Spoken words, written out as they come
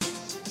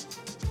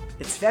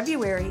It's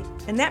February,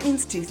 and that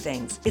means two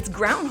things. It's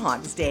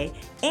Groundhog's Day,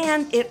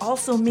 and it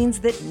also means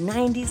that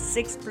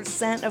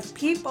 96% of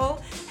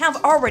people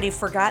have already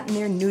forgotten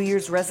their New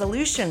Year's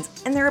resolutions,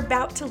 and they're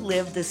about to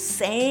live the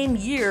same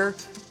year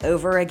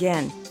over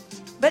again.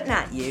 But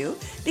not you,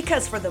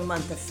 because for the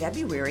month of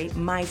February,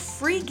 my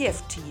free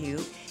gift to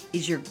you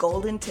is your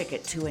golden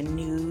ticket to a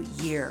new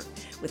year.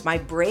 With my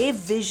Brave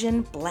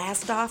Vision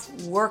Blast Off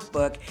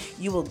workbook,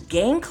 you will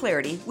gain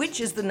clarity,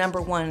 which is the number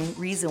one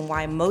reason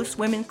why most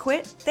women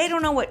quit. They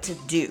don't know what to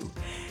do.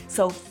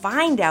 So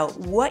find out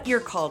what you're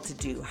called to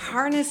do,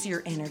 harness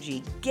your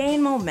energy,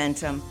 gain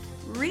momentum,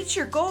 reach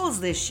your goals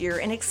this year,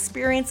 and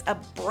experience a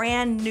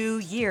brand new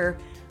year,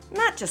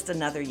 not just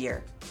another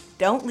year.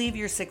 Don't leave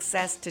your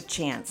success to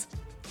chance.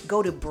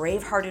 Go to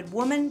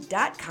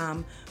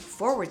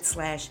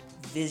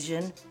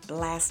braveheartedwoman.com/Vision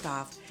Blast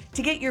Off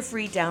to get your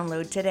free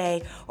download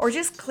today, or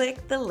just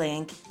click the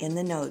link in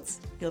the notes.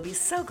 You'll be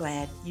so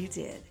glad you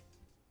did.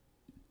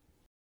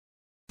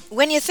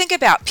 When you think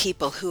about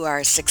people who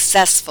are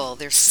successful,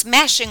 they're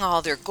smashing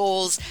all their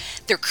goals,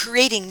 they're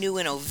creating new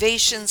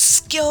innovations,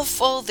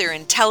 skillful, they're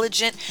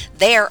intelligent,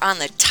 they are on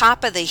the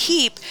top of the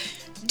heap,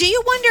 do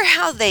you wonder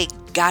how they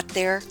got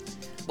there?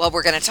 Well,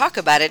 we're going to talk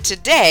about it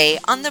today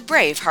on The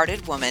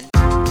Brave-Hearted Woman.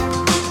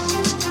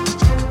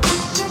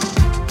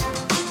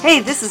 Hey,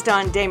 this is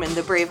Dawn Damon,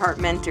 the Braveheart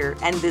Mentor,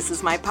 and this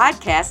is my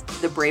podcast,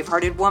 The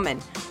Brave-Hearted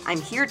Woman.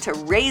 I'm here to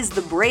raise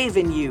the brave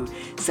in you,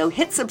 so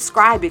hit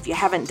subscribe if you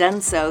haven't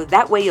done so.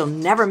 That way you'll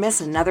never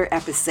miss another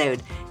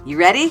episode. You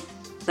ready?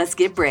 Let's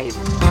get brave.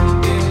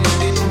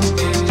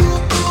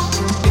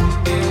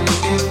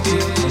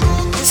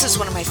 This is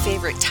one of my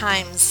favorite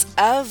times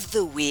of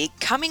the week,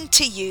 coming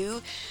to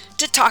you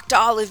to talk to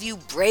all of you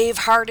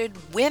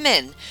brave-hearted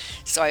women.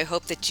 So I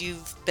hope that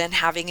you've been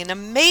having an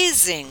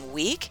amazing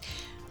week.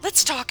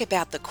 Let's talk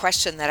about the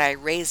question that I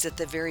raised at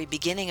the very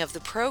beginning of the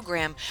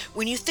program.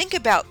 When you think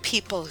about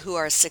people who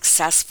are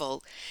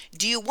successful,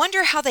 do you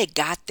wonder how they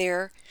got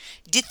there?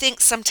 Do you think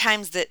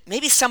sometimes that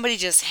maybe somebody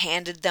just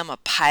handed them a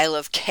pile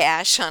of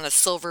cash on a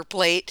silver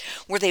plate?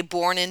 Were they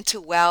born into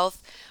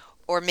wealth?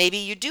 Or maybe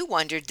you do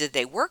wonder, did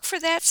they work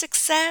for that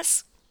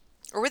success?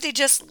 Or were they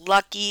just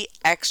lucky,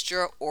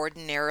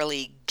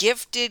 extraordinarily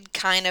gifted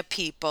kind of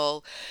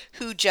people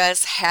who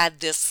just had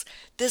this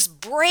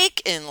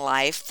break in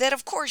life that,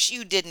 of course,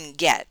 you didn't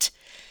get?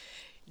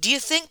 Do you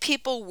think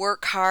people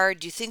work hard?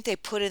 Do you think they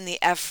put in the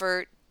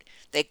effort?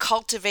 They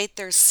cultivate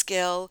their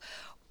skill?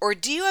 Or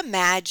do you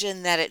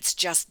imagine that it's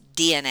just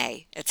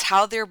DNA? It's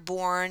how they're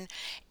born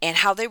and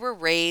how they were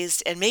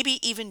raised and maybe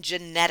even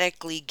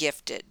genetically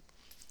gifted.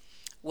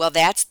 Well,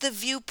 that's the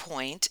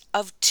viewpoint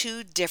of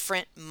two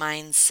different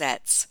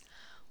mindsets.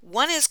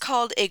 One is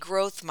called a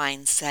growth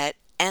mindset,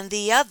 and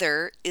the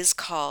other is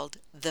called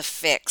the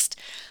fixed.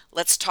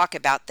 Let's talk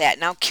about that.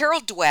 Now,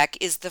 Carol Dweck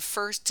is the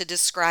first to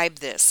describe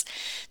this.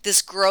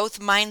 This growth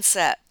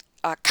mindset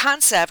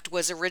concept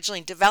was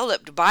originally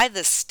developed by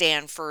the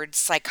Stanford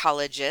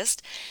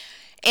psychologist,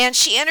 and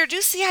she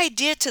introduced the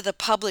idea to the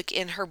public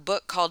in her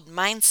book called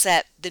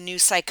Mindset, The New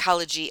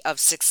Psychology of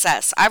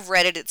Success. I've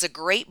read it. It's a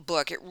great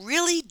book. It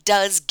really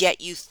does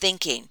get you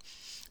thinking,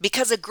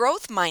 because a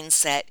growth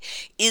mindset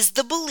is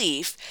the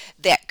belief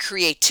that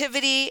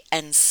creativity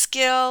and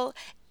skill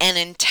and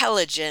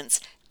intelligence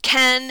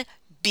can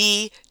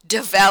be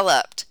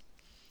developed.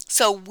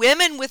 So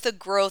women with a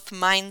growth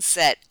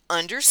mindset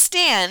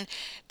understand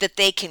that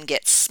they can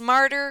get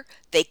smarter,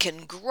 they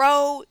can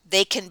grow,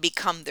 they can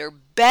become their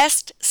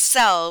best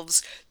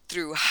selves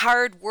through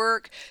hard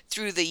work,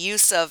 through the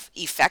use of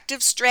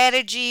effective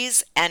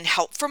strategies and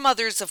help from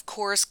others, of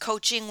course,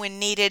 coaching when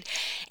needed,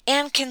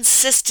 and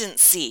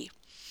consistency.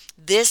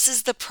 This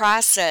is the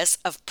process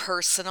of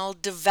personal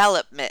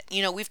development.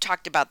 You know, we've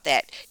talked about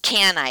that.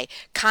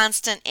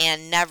 Constant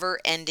and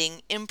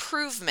never-ending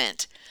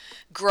improvement.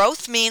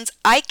 Growth means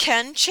I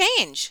can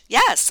change.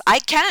 Yes, I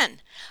can.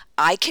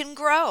 I can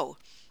grow.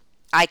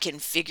 I can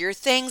figure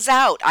things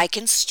out. I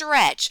can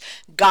stretch.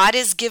 God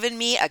has given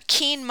me a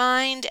keen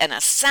mind and a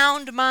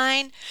sound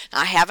mind.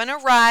 I haven't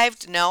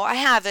arrived. No, I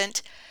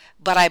haven't.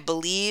 But I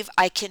believe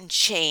I can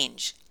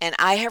change. And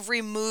I have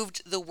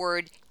removed the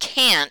word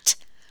can't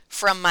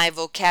from my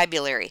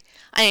vocabulary.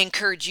 I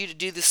encourage you to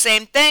do the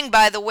same thing,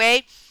 by the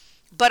way.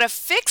 But a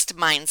fixed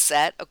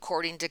mindset,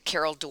 according to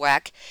Carol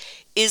Dweck,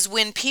 is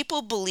when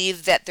people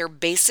believe that their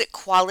basic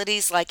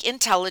qualities like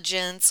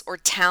intelligence or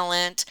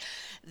talent,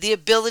 the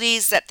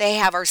abilities that they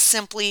have, are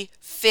simply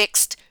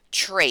fixed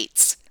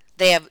traits.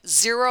 They have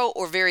zero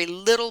or very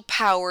little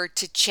power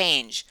to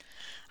change.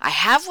 I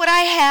have what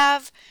I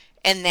have,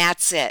 and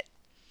that's it.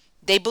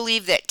 They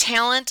believe that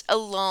talent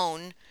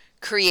alone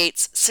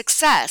creates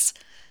success,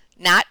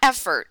 not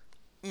effort,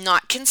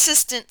 not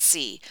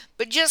consistency,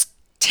 but just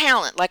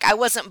talent. Like, I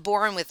wasn't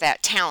born with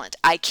that talent.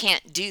 I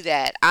can't do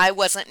that. I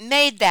wasn't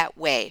made that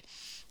way.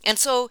 And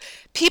so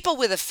people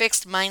with a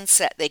fixed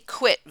mindset, they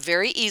quit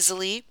very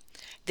easily.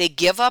 They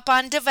give up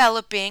on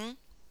developing.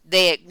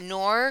 They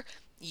ignore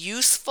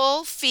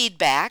useful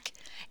feedback,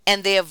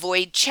 and they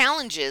avoid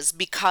challenges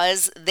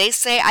because they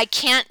say, I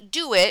can't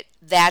do it.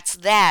 That's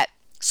that.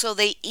 so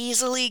they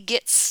easily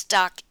get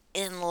stuck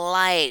in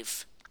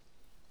life.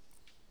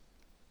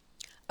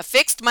 A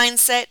fixed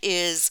mindset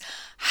is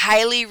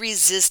highly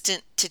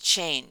resistant to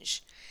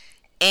change.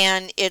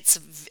 And it's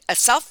a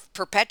self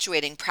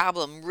perpetuating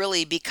problem,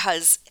 really,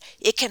 because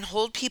it can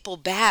hold people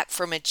back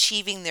from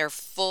achieving their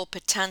full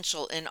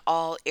potential in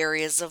all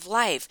areas of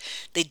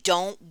life. They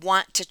don't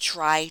want to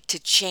try to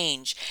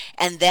change.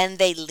 And then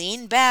they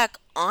lean back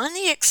on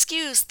the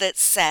excuse that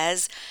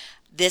says,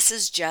 this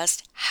is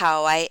just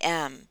how I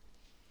am.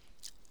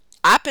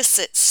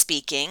 Opposite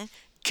speaking,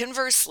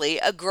 conversely,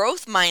 a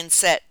growth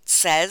mindset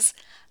says,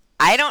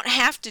 I don't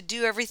have to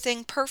do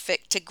everything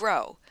perfect to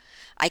grow.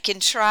 I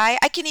can try,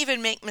 I can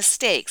even make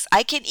mistakes,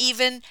 I can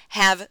even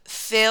have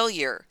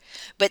failure,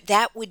 but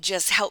that would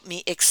just help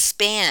me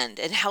expand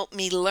and help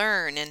me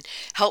learn and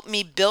help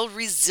me build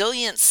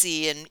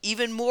resiliency and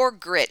even more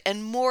grit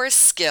and more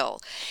skill.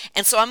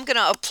 And so I'm going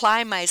to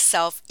apply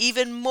myself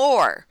even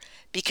more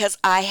because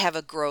I have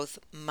a growth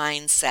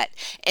mindset.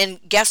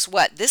 And guess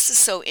what? This is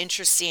so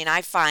interesting.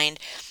 I find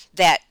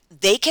that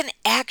they can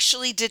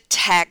actually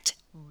detect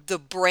the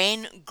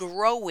brain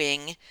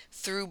growing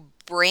through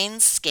brain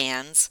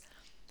scans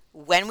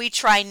when we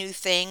try new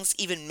things,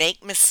 even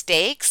make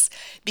mistakes,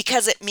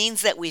 because it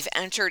means that we've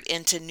entered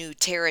into new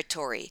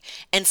territory.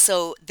 And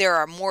so there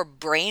are more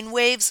brain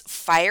waves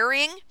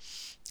firing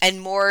and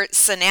more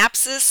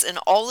synapses and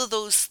all of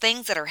those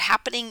things that are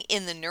happening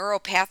in the neural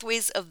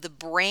pathways of the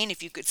brain.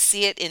 If you could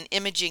see it in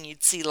imaging,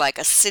 you'd see like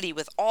a city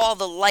with all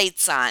the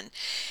lights on.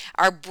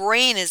 Our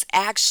brain is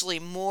actually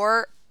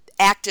more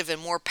active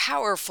and more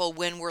powerful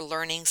when we're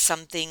learning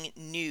something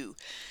new.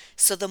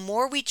 So the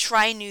more we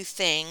try new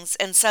things,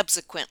 and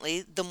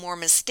subsequently the more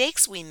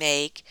mistakes we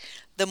make,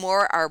 the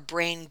more our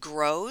brain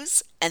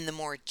grows and the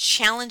more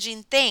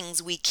challenging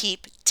things we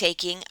keep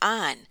taking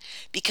on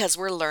because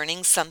we're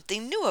learning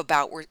something new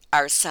about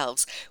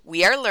ourselves.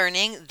 We are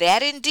learning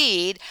that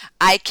indeed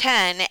I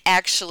can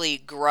actually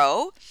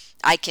grow,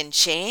 I can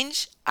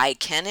change, I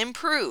can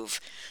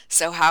improve.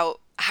 So how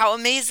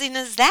amazing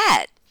is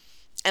that?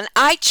 And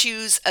I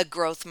choose a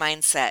growth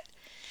mindset.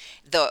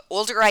 The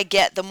older I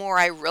get, the more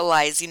I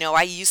realize,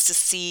 I used to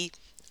see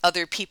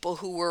other people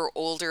who were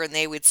older and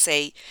they would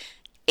say,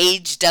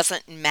 age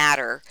doesn't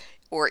matter,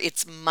 or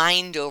it's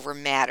mind over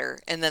matter.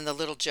 And then the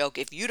little joke,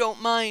 if you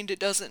don't mind, it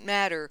doesn't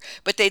matter.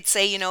 But they'd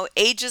say,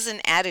 age is an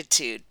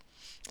attitude.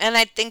 And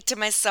I'd think to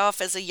myself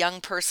as a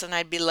young person,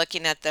 I'd be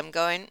looking at them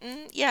going,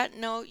 yeah,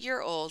 no,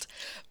 you're old.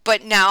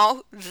 But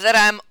now that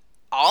I'm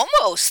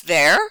almost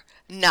there,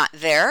 not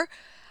there,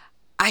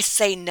 I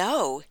say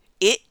no.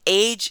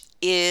 Age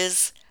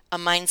is a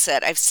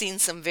mindset. I've seen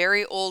some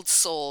very old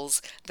souls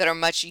that are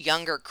much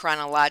younger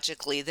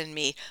chronologically than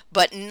me,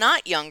 but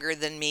not younger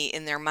than me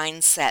in their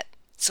mindset.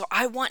 So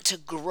I want to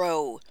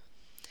grow.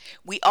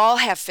 We all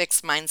have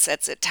fixed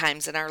mindsets at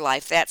times in our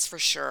life, that's for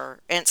sure.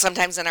 And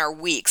sometimes in our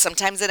week,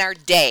 sometimes in our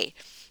day.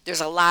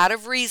 There's a lot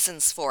of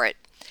reasons for it.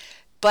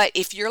 But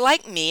if you're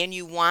like me and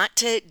you want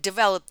to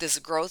develop this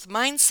growth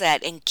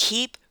mindset and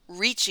keep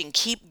reaching,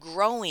 keep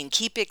growing,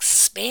 keep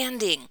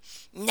expanding,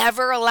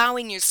 never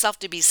allowing yourself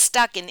to be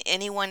stuck in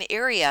any one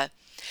area,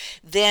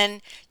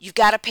 then you've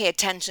got to pay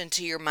attention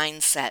to your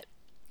mindset.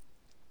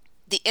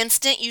 The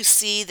instant you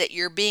see that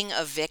you're being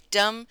a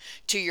victim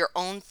to your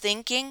own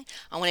thinking,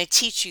 I want to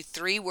teach you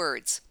 3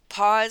 words: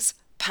 pause,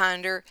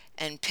 ponder,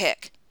 and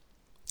pick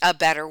a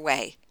better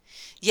way.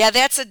 Yeah,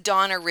 that's a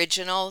Dawn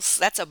original.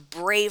 That's a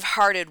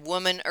Brave-Hearted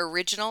Woman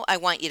original. I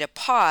want you to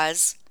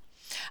pause.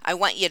 I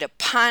want you to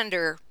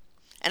ponder.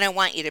 And I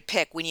want you to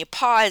pick. When you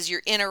pause,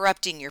 you're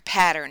interrupting your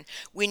pattern.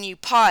 When you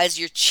pause,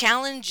 you're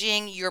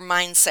challenging your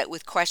mindset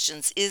with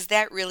questions. Is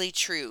that really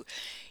true?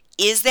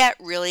 Is that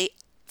really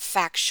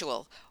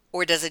factual?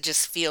 Or does it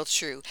just feel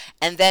true?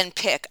 And then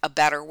pick a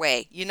better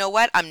way. You know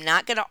what? I'm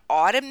not going to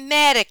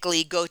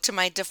automatically go to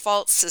my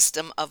default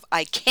system of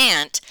I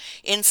can't.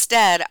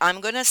 Instead,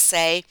 I'm going to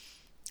say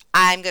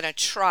I'm going to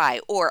try,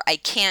 or I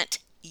can't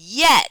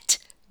yet,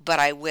 but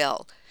I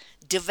will.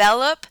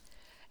 Develop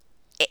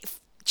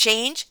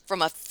change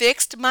from a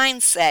fixed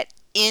mindset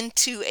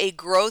into a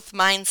growth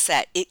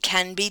mindset. It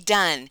can be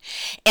done.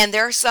 And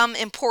there are some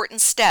important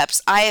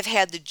steps. I have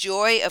had the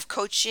joy of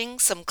coaching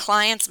some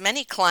clients,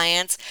 many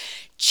clients,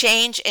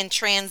 change and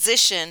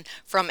transition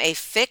from a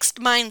fixed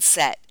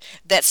mindset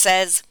that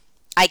says,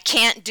 I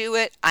can't do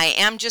it. I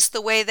am just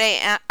the way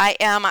I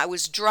am. I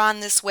was drawn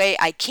this way.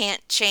 I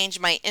can't change.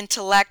 My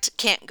intellect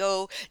can't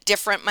go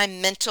different. My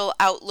mental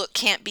outlook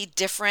can't be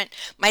different.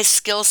 My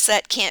skill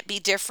set can't be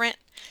different.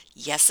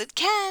 Yes, it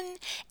can.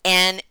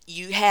 And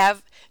you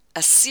have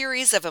a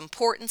series of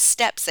important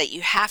steps that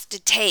you have to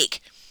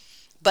take.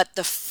 But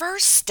the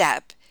first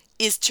step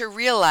is to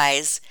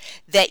realize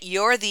that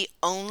you're the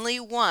only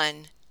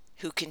one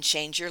who can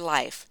change your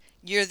life.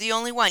 You're the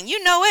only one.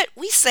 You know it.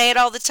 We say it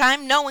all the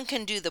time. No one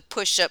can do the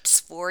push-ups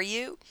for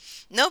you.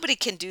 Nobody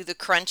can do the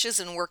crunches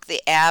and work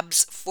the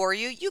abs for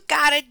you. You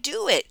gotta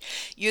do it.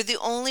 You're the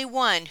only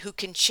one who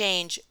can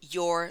change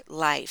your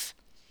life.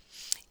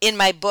 In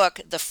my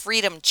book, The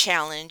Freedom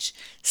Challenge,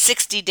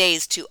 60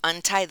 Days to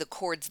Untie the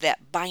Cords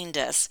That Bind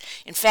Us.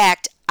 In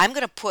fact, I'm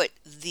going to put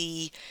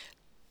the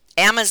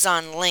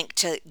Amazon link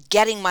to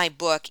getting my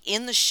book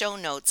in the show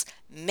notes.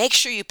 Make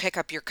sure you pick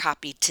up your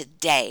copy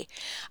today.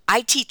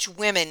 I teach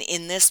women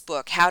in this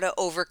book how to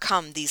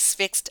overcome these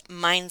fixed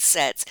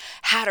mindsets,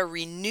 how to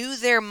renew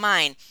their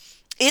mind.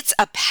 It's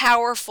a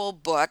powerful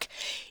book.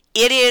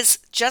 It's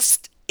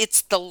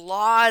the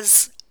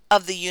laws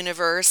of the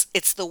universe.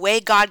 It's the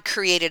way God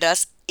created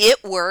us.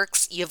 It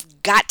works.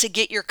 You've got to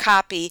get your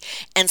copy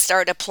and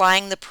start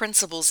applying the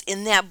principles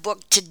in that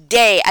book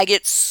today. I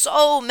get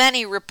so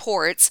many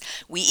reports.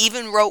 We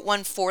even wrote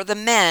one for the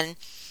men,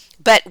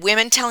 but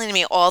women telling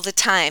me all the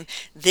time,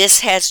 this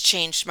has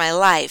changed my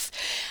life.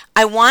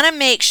 I want to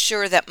make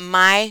sure that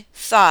my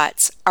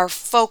thoughts are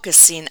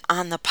focusing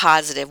on the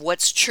positive,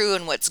 what's true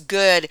and what's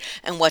good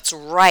and what's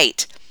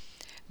right.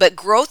 But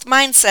growth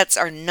mindsets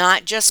are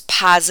not just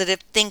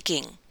positive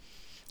thinking.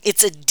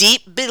 It's a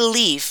deep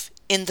belief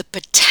in the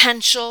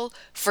potential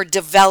for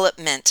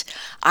development.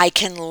 I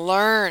can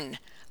learn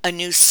a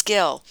new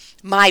skill.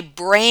 My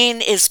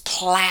brain is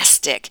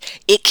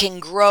plastic. It can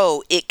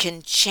grow. It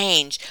can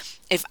change.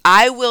 If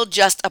I will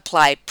just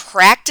apply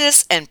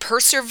practice and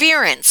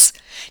perseverance,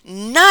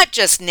 not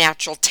just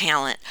natural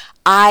talent,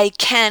 I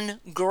can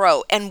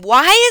grow. And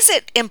why is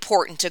it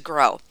important to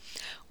grow?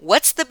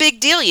 What's the big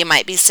deal? You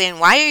might be saying,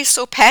 why are you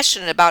so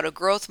passionate about a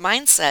growth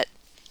mindset?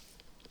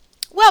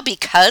 Well,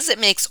 because it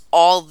makes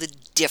all the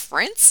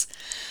difference.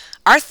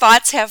 Our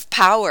thoughts have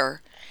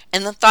power,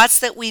 and the thoughts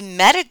that we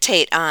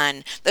meditate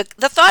on, the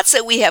thoughts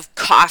that we have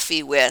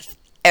coffee with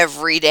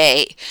every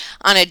day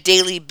on a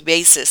daily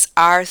basis,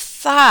 our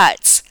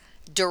thoughts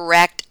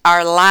direct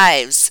our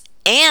lives,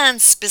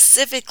 and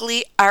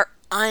specifically our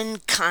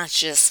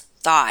unconscious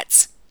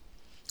thoughts.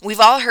 We've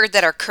all heard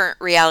that our current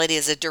reality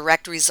is a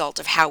direct result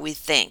of how we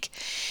think.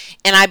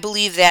 And I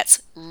believe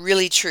that's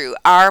really true.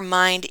 Our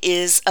mind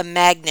is a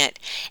magnet,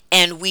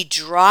 and we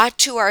draw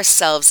to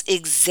ourselves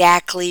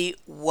exactly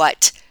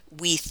what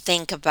we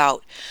think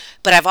about.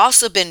 But I've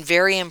also been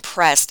very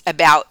impressed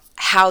about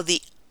how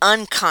the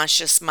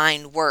unconscious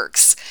mind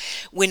works.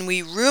 When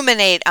we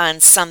ruminate on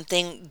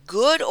something,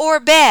 good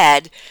or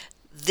bad,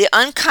 the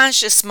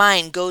unconscious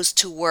mind goes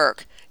to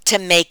work to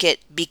make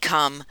it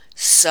become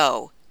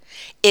so.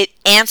 It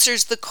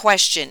answers the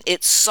question.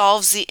 It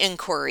solves the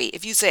inquiry.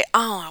 If you say,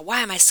 oh,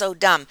 why am I so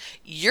dumb?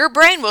 Your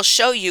brain will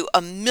show you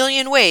a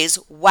million ways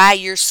why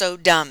you're so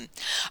dumb.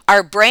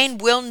 Our brain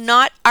will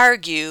not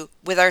argue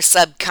with our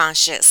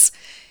subconscious.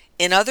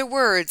 In other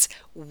words,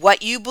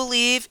 what you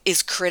believe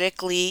is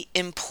critically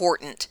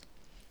important.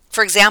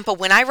 For example,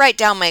 when I write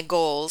down my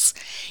goals,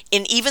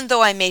 and even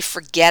though I may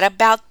forget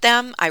about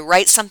them, I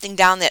write something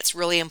down that's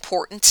really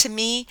important to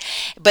me,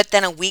 but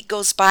then a week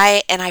goes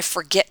by and I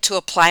forget to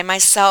apply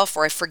myself,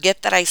 or I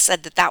forget that I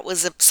said that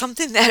was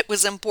something that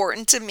was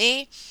important to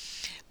me.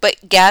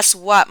 But guess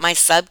what? My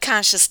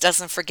subconscious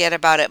doesn't forget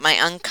about it, my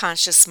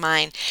unconscious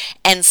mind.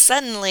 And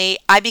suddenly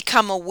I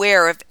become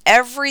aware of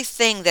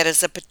everything that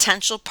is a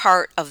potential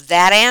part of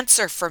that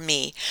answer for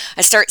me.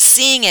 I start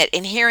seeing it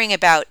and hearing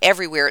about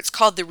everywhere. It's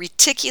called the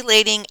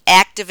reticulating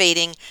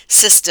activating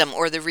system,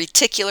 or the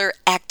reticular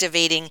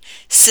activating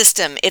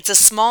system. It's a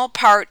small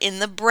part in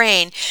the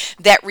brain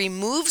that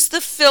removes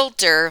the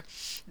filter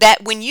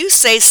that when you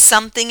say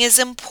something is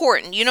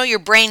important, your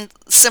brain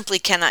simply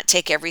cannot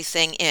take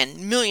everything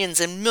in. Millions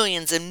and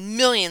millions and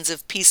millions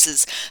of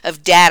pieces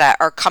of data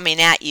are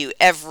coming at you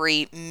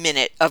every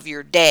minute of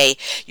your day.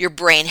 Your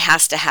brain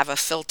has to have a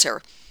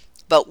filter.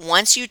 But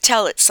once you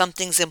tell it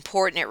something's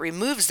important, it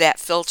removes that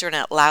filter and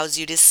it allows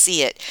you to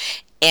see it.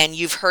 And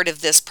you've heard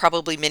of this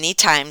probably many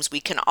times. We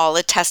can all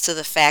attest to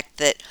the fact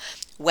that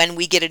when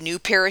we get a new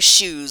pair of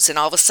shoes and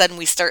all of a sudden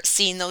we start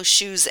seeing those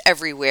shoes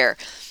everywhere,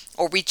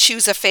 or we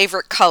choose a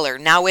favorite color,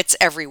 now it's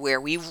everywhere.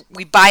 We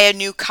buy a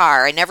new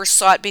car. I never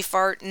saw it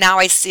before, now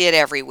I see it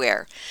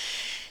everywhere.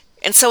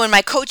 And so in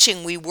my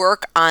coaching, we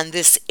work on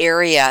this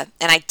area,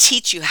 and I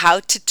teach you how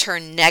to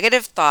turn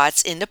negative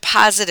thoughts into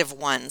positive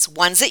ones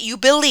that you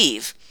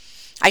believe.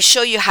 I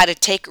show you how to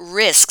take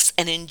risks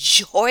and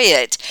enjoy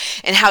it,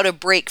 and how to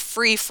break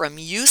free from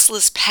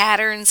useless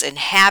patterns and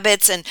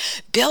habits and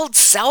build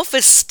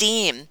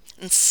self-esteem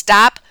and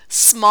stop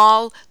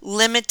small,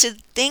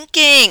 limited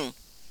thinking.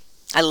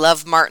 I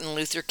love Martin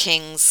Luther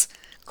King's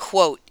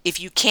quote, if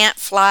you can't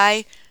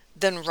fly,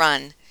 then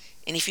run.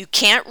 And if you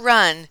can't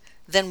run,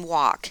 then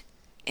walk.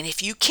 And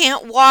if you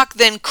can't walk,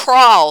 then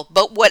crawl.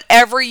 But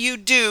whatever you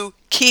do,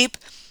 keep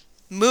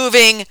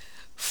moving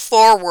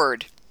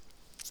forward.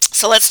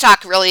 So let's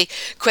talk really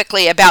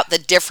quickly about the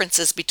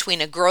differences between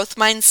a growth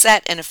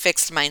mindset and a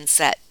fixed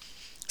mindset.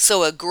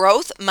 So a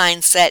growth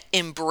mindset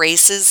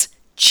embraces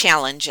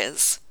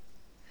challenges.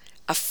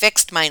 A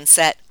fixed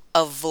mindset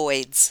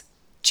avoids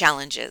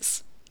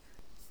challenges.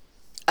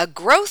 A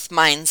growth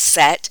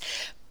mindset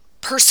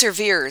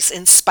perseveres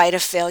in spite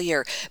of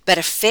failure, but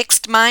a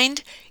fixed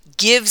mind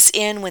gives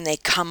in when they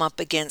come up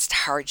against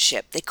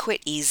hardship. They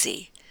quit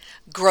easy.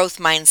 Growth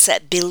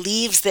mindset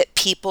believes that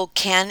people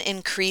can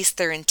increase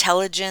their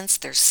intelligence,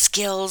 their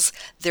skills,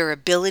 their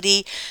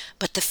ability,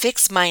 but the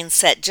fixed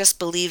mindset just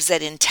believes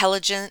that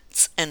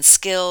intelligence and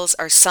skills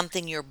are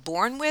something you're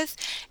born with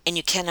and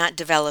you cannot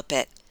develop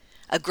it.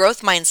 A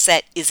growth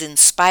mindset is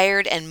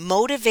inspired and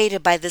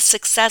motivated by the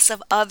success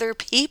of other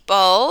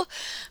people,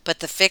 but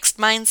the fixed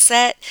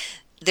mindset,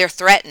 they're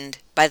threatened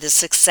by the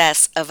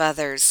success of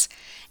others.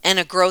 And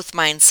a growth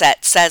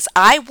mindset says,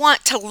 I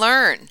want to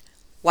learn,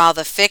 while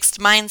the fixed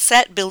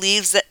mindset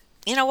believes that,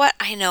 you know what,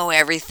 I know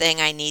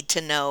everything I need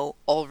to know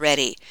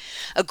already.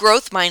 A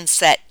growth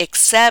mindset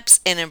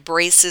accepts and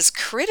embraces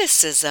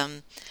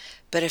criticism,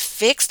 but a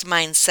fixed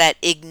mindset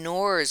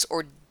ignores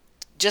or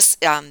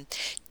just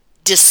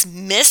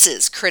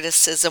dismisses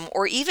criticism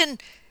or even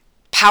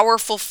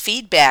powerful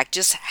feedback,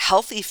 just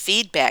healthy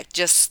feedback.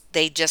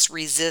 They just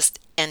resist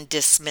and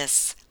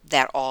dismiss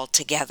that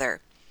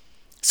altogether.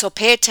 So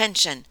pay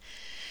attention.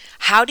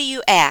 How do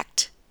you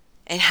act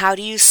and how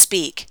do you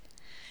speak?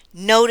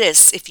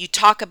 Notice if you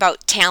talk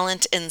about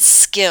talent and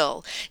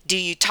skill, do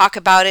you talk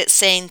about it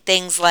saying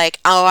things like,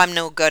 oh, I'm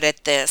no good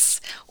at this,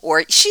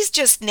 or she's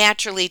just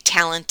naturally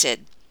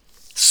talented?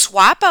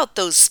 Swap out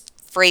those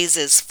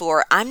phrases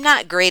for, I'm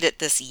not great at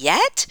this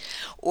yet,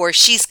 or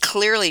she's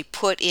clearly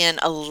put in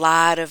a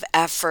lot of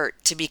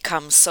effort to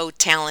become so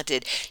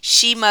talented.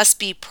 She must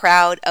be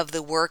proud of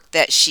the work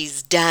that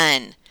she's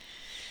done.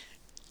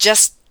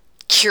 Just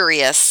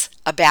curious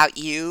about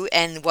you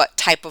and what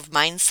type of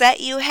mindset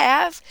you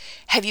have.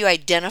 Have you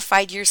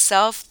identified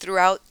yourself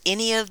throughout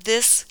any of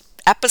this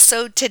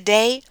episode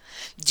today?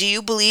 Do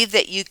you believe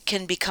that you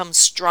can become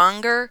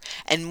stronger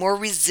and more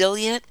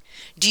resilient?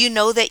 Do you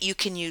know that you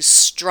can use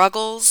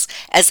struggles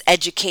as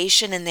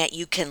education and that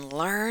you can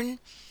learn?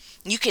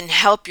 You can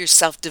help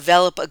yourself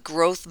develop a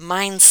growth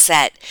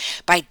mindset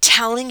by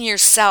telling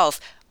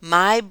yourself,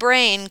 my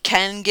brain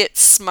can get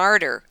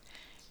smarter.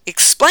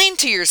 Explain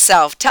to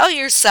yourself, tell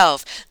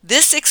yourself,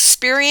 this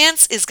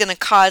experience is going to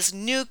cause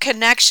new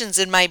connections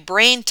in my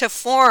brain to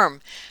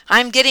form.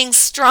 I'm getting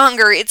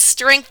stronger. It's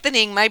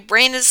strengthening. My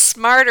brain is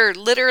smarter.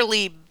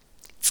 Literally,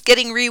 it's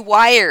getting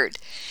rewired.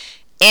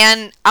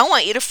 And I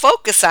want you to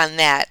focus on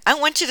that. I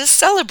want you to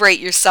celebrate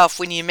yourself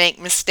when you make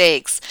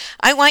mistakes.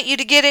 I want you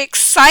to get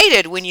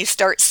excited when you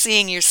start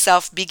seeing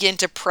yourself begin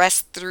to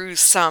press through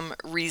some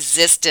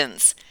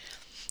resistance.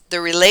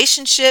 The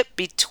relationship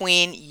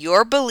between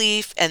your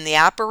belief and the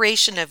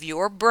operation of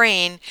your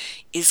brain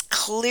is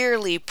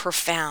clearly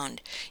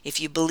profound. If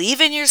you believe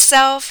in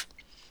yourself,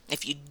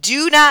 if you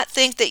do not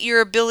think that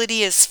your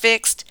ability is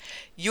fixed,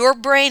 your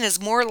brain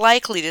is more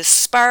likely to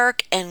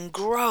spark and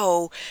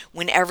grow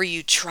whenever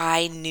you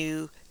try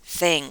new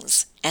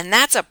things. And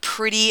that's a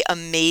pretty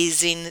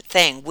amazing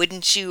thing.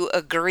 Wouldn't you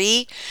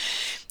agree?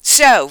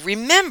 So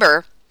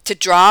remember to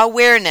draw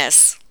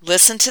awareness.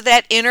 Listen to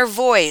that inner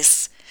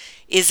voice.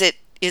 Is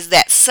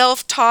that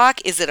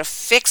self-talk? Is it a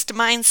fixed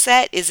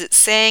mindset? Is it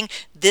saying,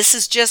 this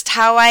is just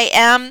how I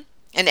am?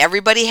 And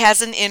everybody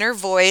has an inner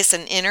voice,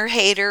 an inner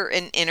hater,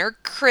 an inner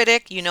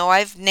critic. You know,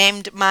 I've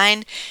named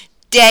mine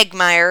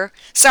Dagmire.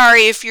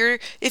 Sorry if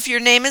your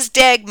name is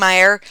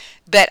Dagmire,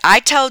 but I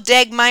tell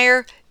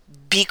Dagmire,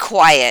 be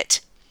quiet.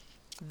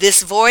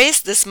 This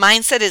voice, this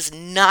mindset is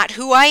not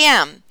who I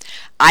am.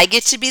 I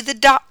get to be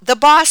the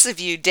boss of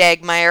you,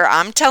 Dagmire.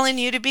 I'm telling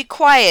you to be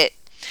quiet.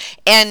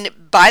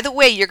 And by the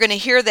way, you're going to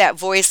hear that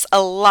voice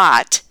a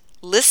lot.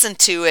 Listen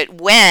for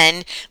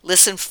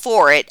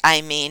it,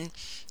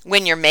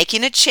 when you're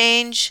making a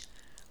change,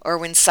 or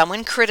when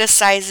someone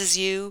criticizes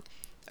you,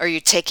 or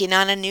you're taking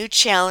on a new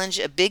challenge,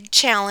 a big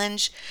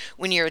challenge,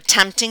 when you're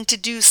attempting to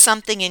do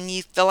something and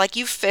you feel like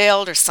you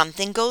failed or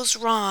something goes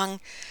wrong.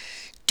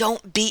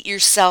 Don't beat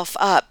yourself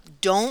up.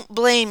 Don't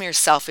blame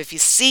yourself. If you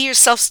see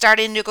yourself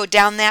starting to go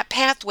down that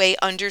pathway,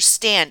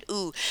 understand,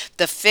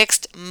 the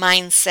fixed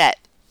mindset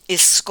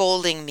is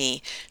scolding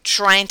me,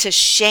 trying to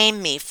shame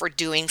me for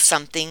doing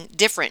something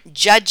different,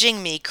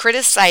 judging me,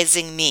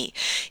 criticizing me.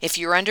 If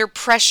you're under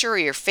pressure or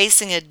you're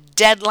facing a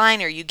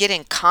deadline or you get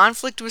in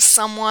conflict with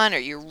someone or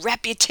your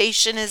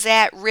reputation is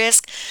at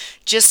risk,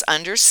 just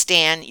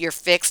understand your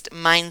fixed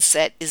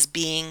mindset is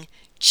being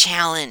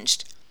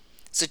challenged.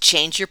 So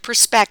change your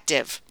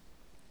perspective.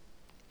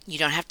 You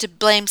don't have to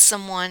blame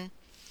someone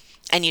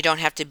and you don't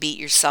have to beat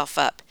yourself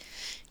up.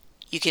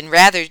 You can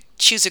rather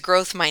choose a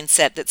growth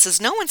mindset that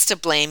says no one's to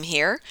blame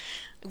here.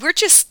 We're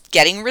just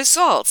getting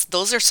results.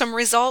 Those are some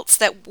results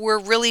that were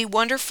really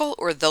wonderful,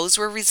 or those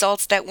were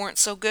results that weren't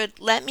so good.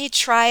 Let me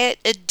try it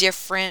a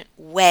different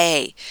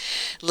way.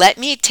 Let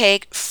me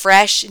take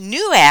fresh,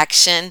 new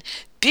action,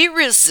 be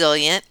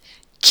resilient,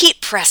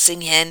 keep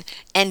pressing in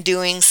and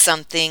doing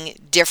something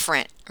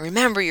different.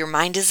 Remember, your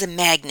mind is a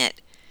magnet,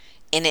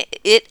 and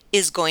it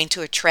is going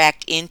to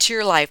attract into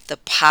your life the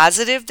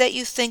positive that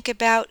you think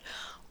about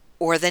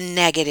or the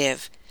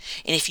negative.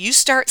 And if you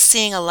start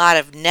seeing a lot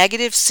of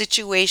negative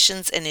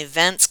situations and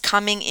events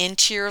coming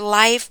into your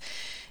life,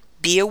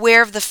 be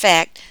aware of the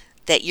fact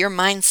that your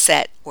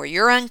mindset or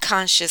your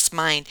unconscious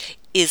mind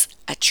is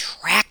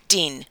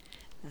attracting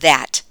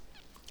that.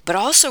 But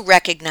also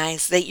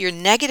recognize that your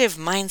negative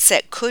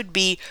mindset could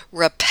be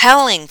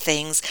repelling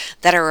things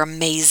that are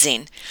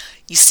amazing.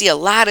 You see a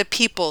lot of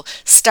people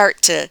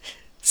start to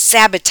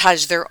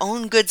sabotage their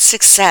own good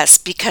success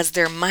because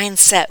their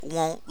mindset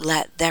won't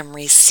let them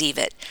receive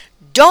it.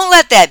 Don't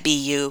let that be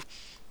you.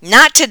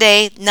 Not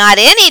today, not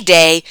any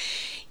day.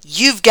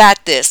 You've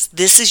got this.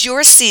 This is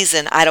your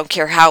season. I don't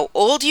care how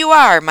old you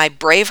are, my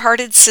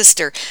brave-hearted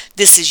sister.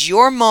 This is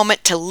your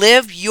moment to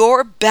live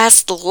your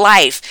best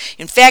life.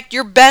 In fact,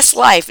 your best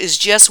life is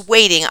just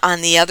waiting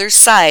on the other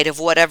side of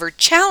whatever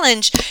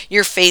challenge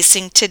you're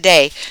facing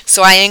today.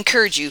 So I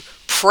encourage you,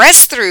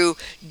 press through,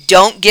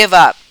 don't give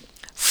up.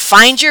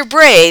 Find your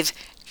brave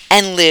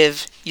and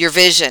live your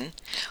vision.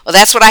 Well,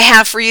 that's what I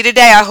have for you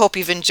today. I hope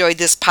you've enjoyed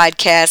this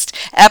podcast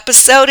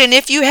episode. And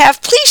if you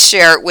have, please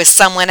share it with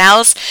someone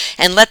else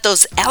and let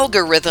those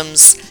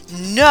algorithms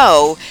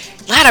know.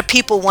 A lot of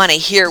people want to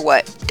hear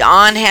what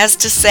Dawn has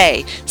to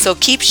say. So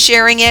keep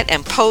sharing it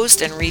and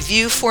post and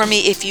review for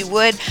me if you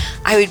would.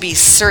 I would be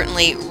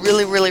certainly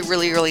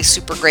really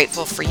super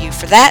grateful for you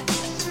for that.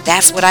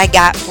 That's what I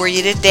got for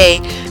you today.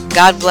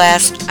 God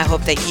bless. I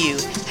hope that you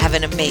have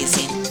an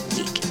amazing week.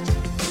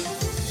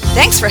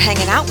 Thanks for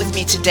hanging out with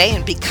me today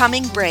and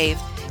becoming brave.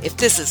 If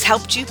this has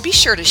helped you, be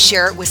sure to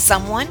share it with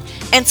someone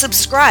and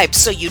subscribe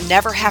so you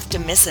never have to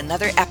miss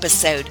another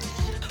episode.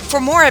 For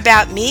more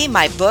about me,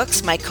 my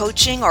books, my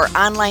coaching, or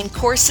online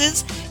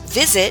courses,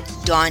 visit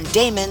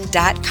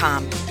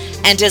DawnDamon.com.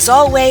 And as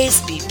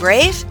always, be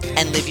brave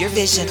and live your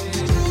vision.